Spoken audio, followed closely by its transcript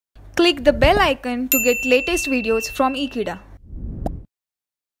Click the bell icon to get latest videos from Ekeeda.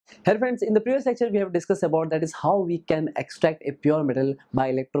 Hello friends, in the previous lecture we have discussed about that is how we can extract a pure metal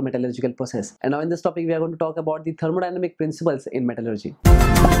by electrometallurgical process. And now in this topic we are going to talk about the thermodynamic principles in metallurgy.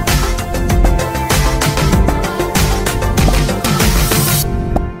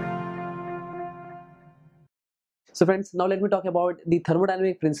 So friends, now let me talk about the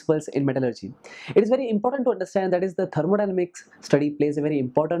thermodynamic principles in metallurgy. It is very important to understand that is the thermodynamics study plays a very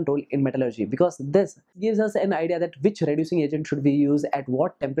important role in metallurgy, because this gives us an idea that which reducing agent should we use, at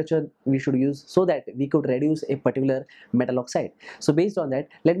what temperature we should use, so that we could reduce a particular metal oxide. So based on that,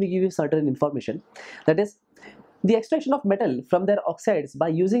 let me give you certain information. That is, the extraction of metal from their oxides by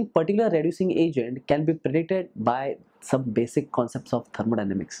using particular reducing agent can be predicted by some basic concepts of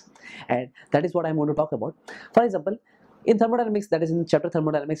thermodynamics, and that is what I'm going to talk about. For example, in thermodynamics, that is in chapter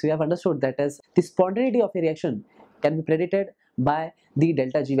thermodynamics, we have understood that as the spontaneity of a reaction can be predicted by the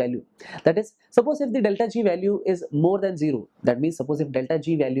delta G value. That is, suppose if the delta G value is more than 0, that means suppose if delta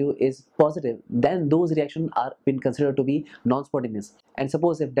G value is positive, then those reactions are been considered to be non-spontaneous. And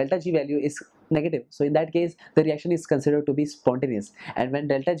suppose if delta G value is negative, so in that case the reaction is considered to be spontaneous. And when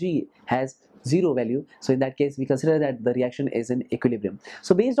delta G has 0 value, so in that case we consider that the reaction is in equilibrium.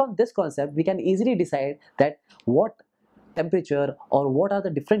 So based on this concept, we can easily decide that what temperature or what are the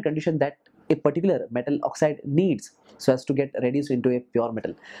different conditions that a particular metal oxide needs so as to get reduced into a pure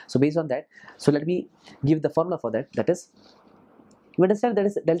metal. So based on that, so let me give the formula for that. That is, you understand that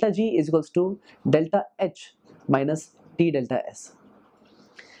is delta G is equals to delta H minus T delta S,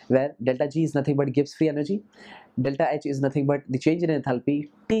 where delta G is nothing but Gibbs free energy, delta H is nothing but the change in enthalpy,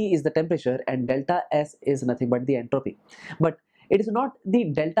 T is the temperature, and delta S is nothing but the entropy. But it is not the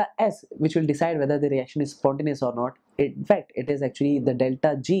delta S which will decide whether the reaction is spontaneous or not. In fact, it is actually the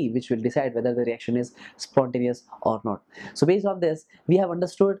delta G which will decide whether the reaction is spontaneous or not. So based on this, we have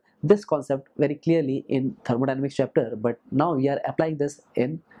understood this concept very clearly in thermodynamics chapter, but now we are applying this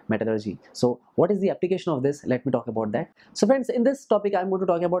in metallurgy. So what is the application of this? Let me talk about that. So friends, in this topic I'm going to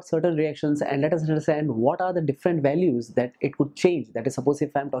talk about certain reactions, and let us understand what are the different values that it could change. That is, suppose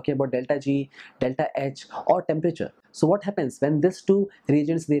if I'm talking about delta G, delta H, or temperature. So what happens when these two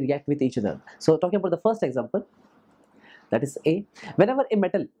reagents they react with each other? So talking about the first example, that is A. Whenever a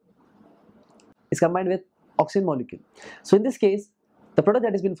metal is combined with oxygen molecule, so in this case the product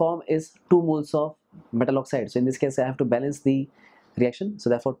that has been formed is 2 moles of metal oxide. So in this case I have to balance the reaction, so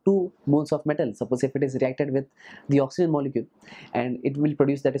therefore 2 moles of metal, suppose if it is reacted with the oxygen molecule, and it will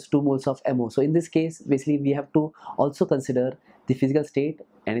produce that is 2 moles of MO. So in this case basically we have to also consider the physical state,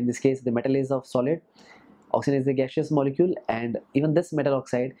 and in this case the metal is of solid, oxygen is a gaseous molecule, and even this metal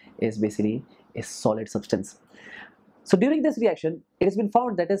oxide is basically a solid substance. So during this reaction, it has been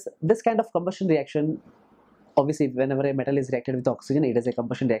found that is this kind of combustion reaction, obviously whenever a metal is reacted with oxygen, it is a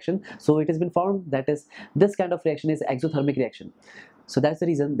combustion reaction. So it has been found that is this kind of reaction is exothermic reaction. So that's the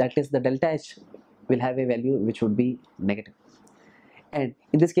reason that is the delta H will have a value which would be negative. And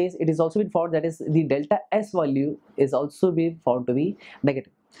in this case it is also been found that is the delta S value is also been found to be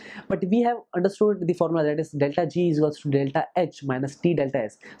negative. But we have understood the formula, that is delta G is equals to delta H minus T delta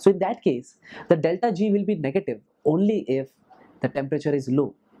S. So in that case the delta G will be negative only if the temperature is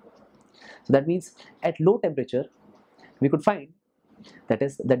low. So that means at low temperature we could find that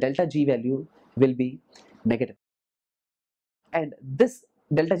is the delta G value will be negative, and this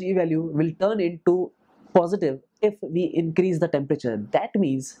delta G value will turn into positive if we increase the temperature. That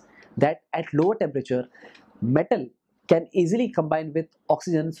means that at lower temperature metal can easily combine with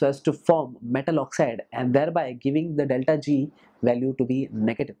oxygen so as to form metal oxide, and thereby giving the delta G value to be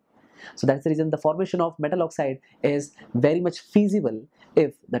negative. So that's the reason the formation of metal oxide is very much feasible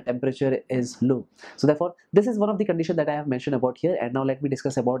if the temperature is low. So therefore this is one of the conditions that I have mentioned about here. And now let me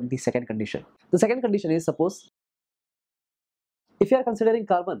discuss about the second condition. The second condition is, suppose if you are considering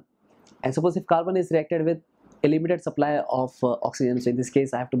carbon, and suppose if carbon is reacted with a limited supply of oxygen, so in this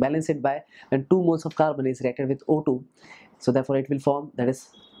case I have to balance it by when 2 moles of carbon is reacted with O2, so therefore it will form that is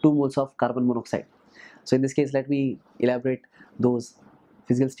 2 moles of carbon monoxide. So in this case let me elaborate those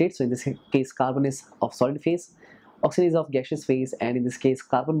physical states. So in this case carbon is of solid phase, oxygen is of gaseous phase, and in this case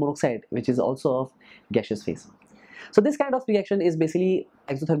carbon monoxide which is also of gaseous phase. So this kind of reaction is basically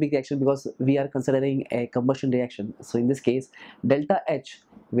exothermic reaction because we are considering a combustion reaction. So in this case delta H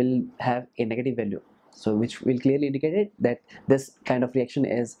will have a negative value, so which will clearly indicate that this kind of reaction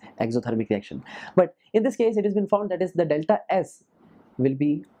is exothermic reaction. But in this case it has been found that is the delta S will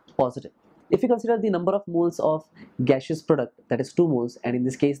be positive if you consider the number of moles of gaseous product, that is 2 moles, and in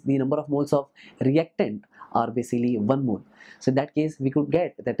this case the number of moles of reactant are basically 1 mole. So in that case we could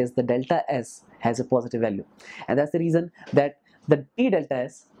get that is the delta S has a positive value, and that's the reason that the T delta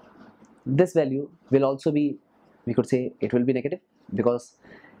S this value will also be, we could say it will be negative, because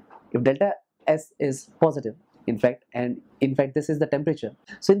if delta S is positive, in fact this is the temperature,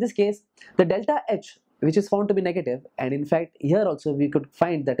 so in this case the delta H, which is found to be negative, and in fact here also we could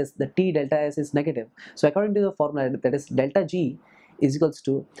find that is the T delta S is negative. So according to the formula, that is delta G is equals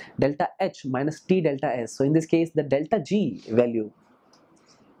to delta H minus T delta S. So in this case the delta G value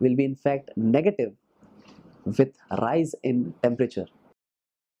will be in fact negative with rise in temperature.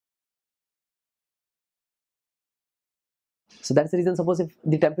 So that's the reason, suppose if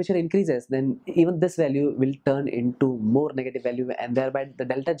the temperature increases, then even this value will turn into more negative value, and thereby the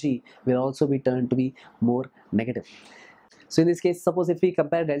delta G will also be turned to be more negative. So in this case, suppose if we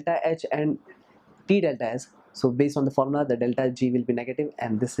compare delta H and T delta S, so based on the formula the delta G will be negative,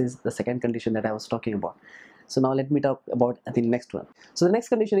 and this is the second condition that I was talking about. So now let me talk about the next one. So the next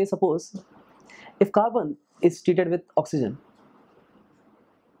condition is, suppose if carbon is treated with oxygen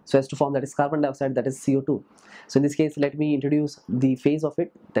so as to form, that is carbon dioxide, that is CO2. So in this case, let me introduce the phase of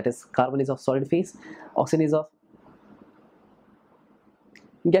it, that is carbon is of solid phase, oxygen is of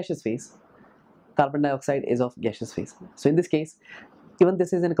gaseous phase, carbon dioxide is of gaseous phase. So in this case, even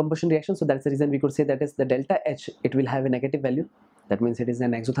this is a combustion reaction, so that's the reason we could say that is the delta H, it will have a negative value, that means it is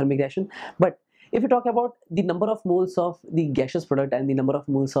an exothermic reaction. But if you talk about the number of moles of the gaseous product and the number of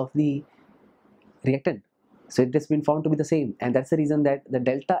moles of the reactant, so it has been found to be the same, and that's the reason that the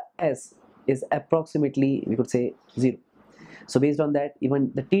delta S is approximately, we could say, 0. So based on that, even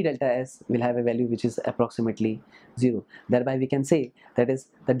the T delta S will have a value which is approximately 0. Thereby we can say that is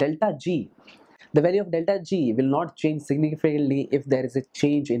the delta G, the value of delta G will not change significantly if there is a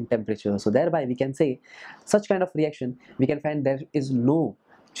change in temperature. So thereby we can say such kind of reaction, we can find there is no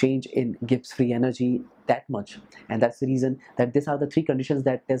change in Gibbs free energy that much, and that's the reason that these are the three conditions,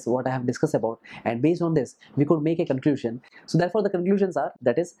 that is what I have discussed about, and based on this we could make a conclusion. So therefore the conclusions are,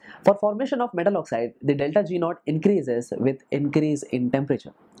 that is, for formation of metal oxide the delta G naught increases with increase in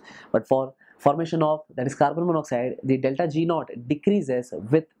temperature, but for formation of, that is, carbon monoxide, the delta G naught decreases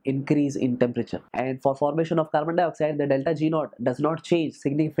with increase in temperature, and for formation of carbon dioxide the delta G naught does not change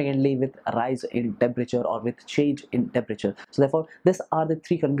significantly with rise in temperature or with change in temperature. So therefore these are the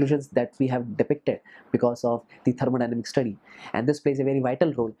three conclusions that we have depicted because of the thermodynamic study, and this plays a very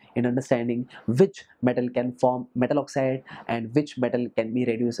vital role in understanding which metal can form metal oxide and which metal can be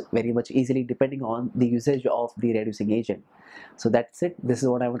reduced very much easily depending on the usage of the reducing agent. So that's it, this is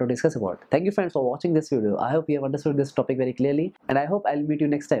what I want to discuss about. Thank you friends for watching this video. I hope you have understood this topic very clearly, and I hope I'll meet you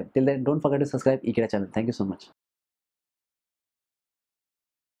next time. Till then, don't forget to subscribe Ekeeda channel. Thank you so much.